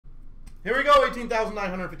Here we go,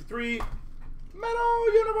 18,953.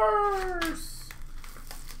 Metal Universe.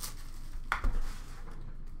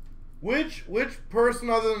 Which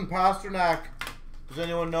person other than Pasternak does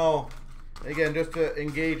anyone know? Again, just to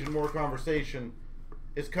engage in more conversation,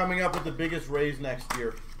 is coming up with the biggest raise next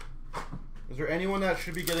year? Is there anyone that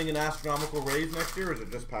should be getting an astronomical raise next year, or is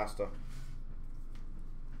it just Pasta?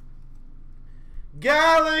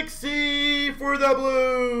 Galaxy for the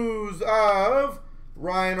Blues of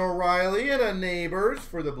Ryan O'Reilly, and a Neighbors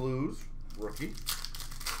for the Blues rookie.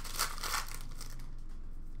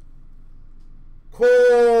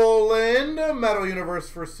 Colin, Metal Universe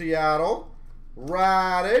for Seattle.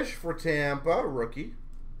 Radish for Tampa, rookie.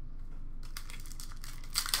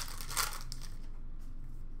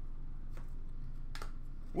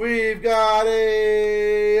 We've got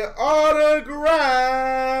a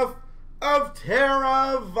autograph of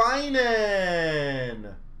Tara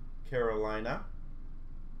Vinen, Carolina.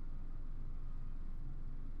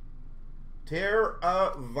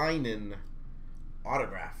 Tara Vinen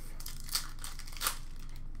autograph.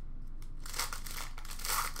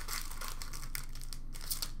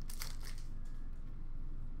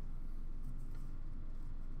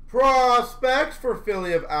 Prospects for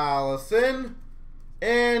Philly of Allison,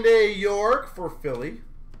 and a York for Philly.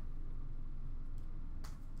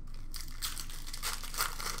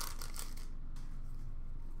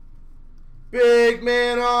 Big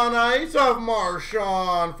man on ice of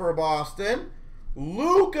Marchand for Boston.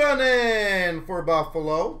 Luukkonen for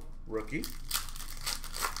Buffalo, rookie.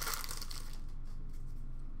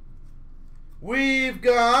 We've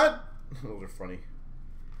got, those are funny,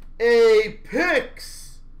 a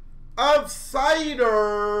Picks of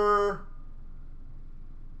Cider.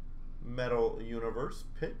 Metal Universe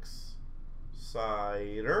Picks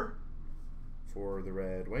Cider for the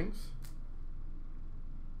Red Wings.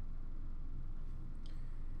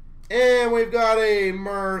 And we've got a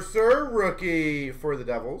Mercer rookie for the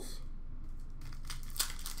Devils.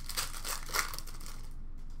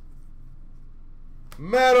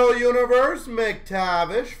 Metal Universe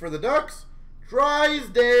McTavish for the Ducks.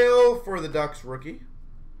 Drysdale for the Ducks rookie.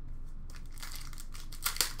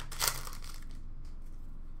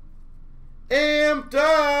 Amped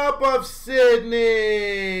up of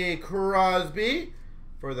Sidney Crosby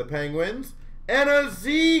for the Penguins. And a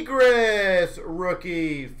Zegras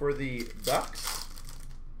rookie for the Ducks.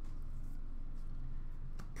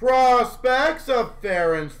 Prospects of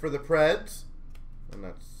Ferens for the Preds. And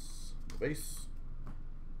that's the base.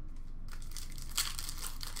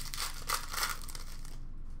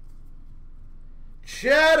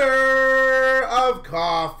 Cheddar of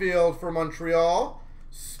Caulfield for Montreal.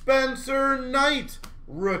 Spencer Knight,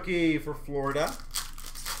 rookie for Florida.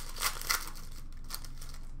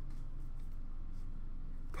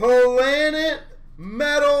 Planet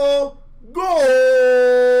Metal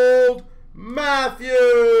Gold,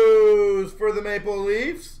 Matthews for the Maple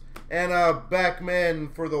Leafs. And a Beckman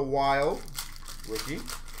for the Wild, rookie.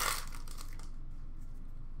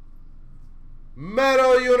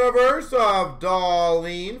 Metal Universe of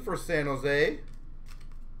Darlene for San Jose.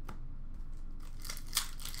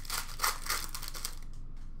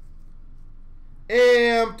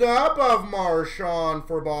 Amped up of Marchand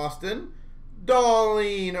for Boston.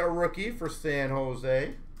 Darlene, a rookie for San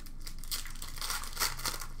Jose.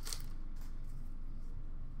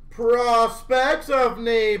 Prospects of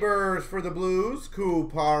Neighbors for the Blues.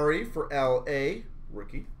 Kupari for LA,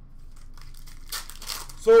 rookie.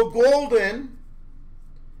 So golden.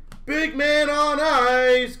 Big man on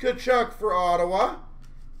ice. Kachuk for Ottawa.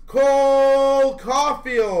 Cole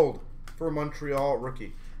Caulfield for Montreal,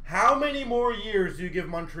 rookie. How many more years do you give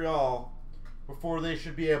Montreal before they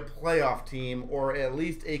should be a playoff team, or at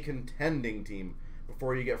least a contending team,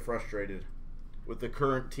 before you get frustrated with the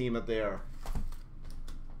current team that they are?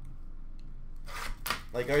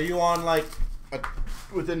 Like, are you on like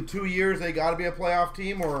within 2 years they got to be a playoff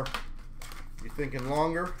team, or you thinking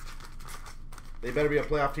longer? They better be a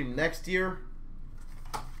playoff team next year.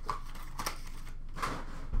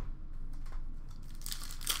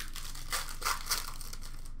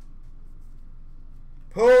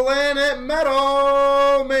 Planet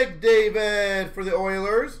Metal McDavid for the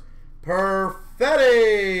Oilers.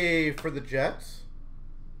 Perfetti for the Jets.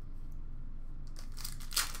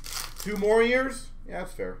 2 more years? Yeah,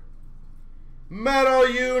 that's fair. Metal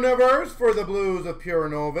Universe for the Blues of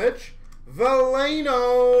Puranovich.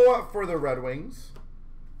 Veleno for the Red Wings.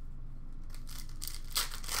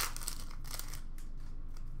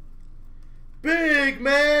 Big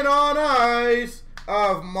man on ice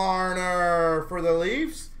of Marner for the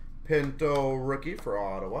Leafs. Pinto rookie for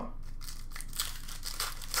Ottawa.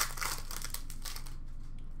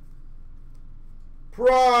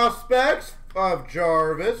 Prospects of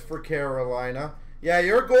Jarvis for Carolina. Yeah,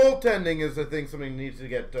 your goaltending is, I think, something that needs to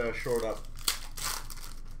get shored up.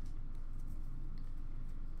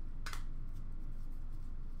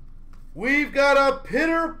 We've got a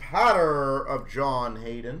pitter-patter of John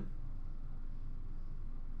Hayden.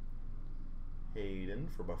 Hayden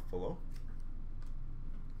for Buffalo.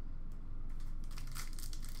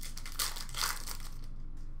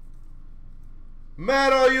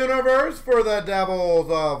 Metal Universe for the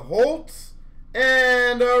Devils of Holtz.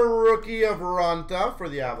 And a rookie of Ranta for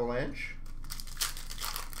the Avalanche.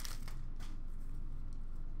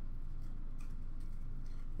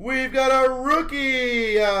 We've got a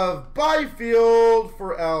rookie of Byfield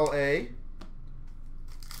for LA.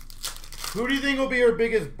 Who do you think will be your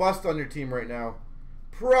biggest bust on your team right now?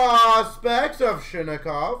 Prospects of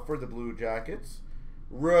Shinnikov for the Blue Jackets.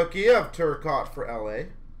 Rookie of Turcotte for LA.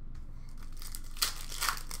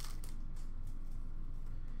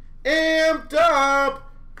 Amped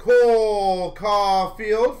up Cole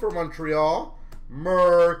Caulfield for Montreal.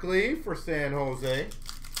 Merkley for San Jose.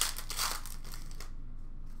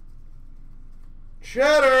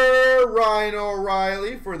 Cheddar Ryan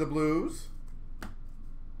O'Reilly for the Blues.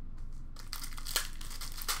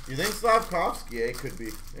 You think Slavkovsky could be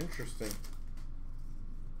interesting.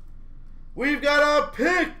 We've got a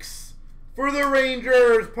Picks for the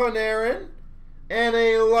Rangers, Panarin, and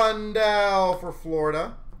a Lundell for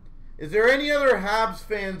Florida. Is there any other Habs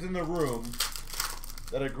fans in the room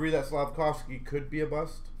that agree that Slavkovsky could be a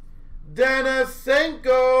bust?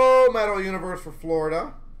 Denisenko, Metal Universe for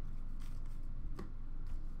Florida.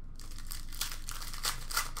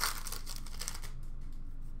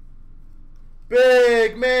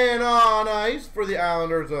 Big man on ice for the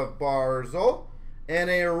Islanders of Barzal. And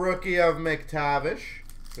a rookie of McTavish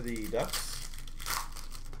for the Ducks.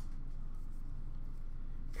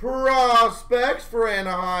 Prospects for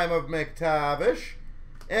Anaheim of McTavish.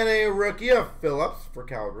 And a rookie of Phillips for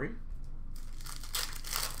Calgary.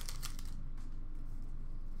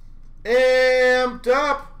 Amped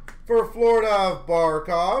up for Florida of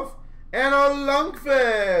Barkov. And a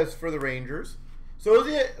Lundqvist for the Rangers. So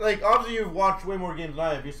is it, like, obviously you've watched way more games than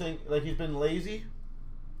I have. You're saying, like, he's been lazy?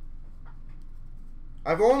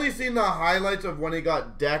 I've only seen the highlights of when he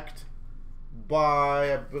got decked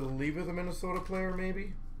by, I believe it was a Minnesota player,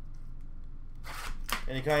 maybe?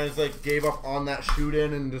 And he kind of just, like, gave up on that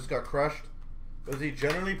shoot-in and just got crushed. But is he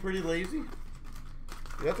generally pretty lazy?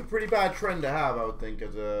 That's a pretty bad trend to have, I would think,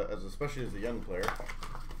 especially as a young player.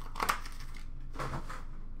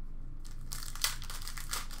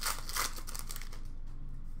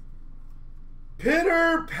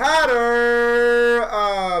 Pitter-patter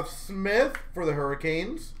of Smith for the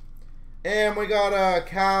Hurricanes. And we got a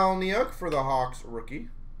Kalniuk for the Hawks rookie.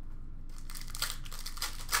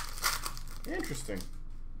 Interesting.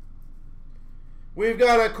 We've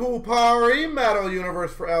got a Kupari Metal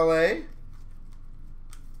Universe for LA.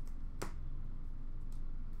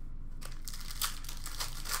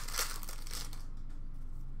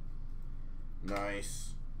 Nice.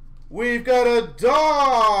 We've got a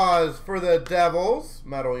Dawes for the Devils,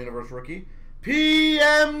 Metal Universe rookie.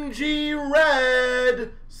 PMG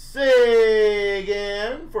Red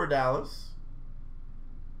Sagan for Dallas.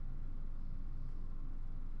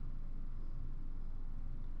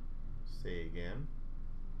 Sagan.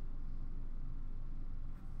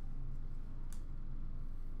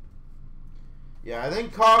 Yeah, I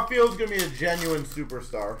think Caulfield's going to be a genuine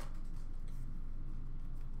superstar.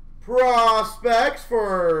 Prospects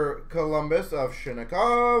for Columbus of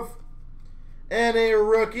Shinnikov. And a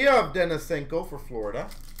rookie of Denisenko for Florida.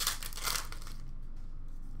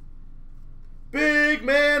 Big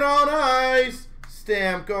man on ice.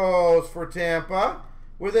 Stamkos for Tampa.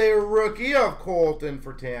 With a rookie of Colton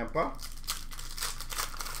for Tampa.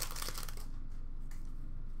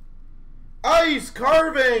 Ice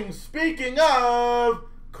carving. Speaking of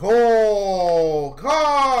Cole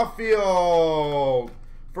Caulfield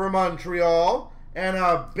for Montreal, and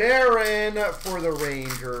a Barron for the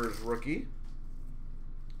Rangers rookie.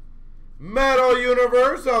 Metal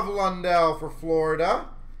Universe of Lundell for Florida,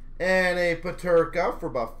 and a Peterka for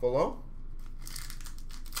Buffalo.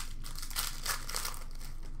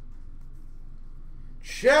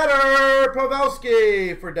 Cheddar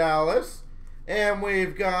Pavelski for Dallas, and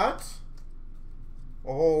we've got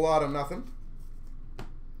a whole lot of nothing.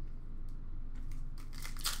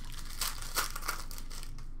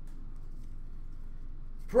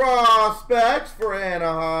 Prospects for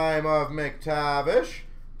Anaheim of McTavish.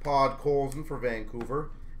 Pod Colson for Vancouver.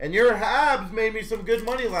 And your Habs made me some good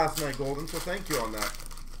money last night, Golden, so thank you on that.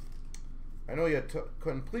 I know you had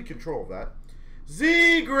complete control of that.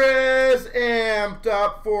 Zegras Stamped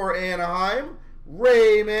up for Anaheim.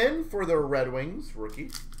 Raymond for the Red Wings,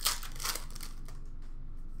 rookie.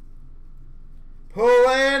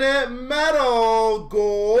 Planet Metal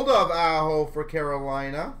Gold of Aho for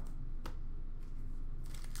Carolina.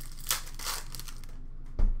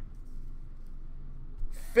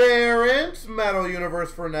 Ference Metal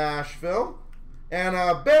Universe for Nashville. And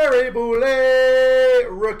a Barry Boulay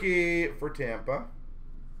rookie for Tampa.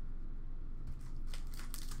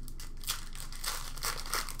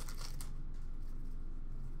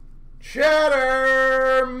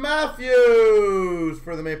 Cheddar Matthews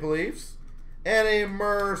for the Maple Leafs. And a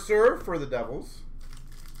Mercer for the Devils.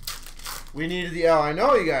 We needed the L. I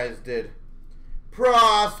know you guys did.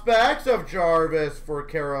 Prospects of Jarvis for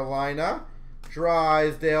Carolina.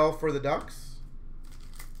 Drysdale for the Ducks.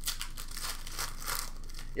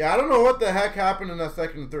 Yeah, I don't know what the heck happened in the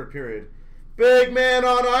second and third period. Big man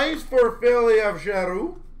on ice for Philly of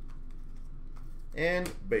Giroux.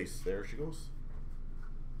 And base. There she goes.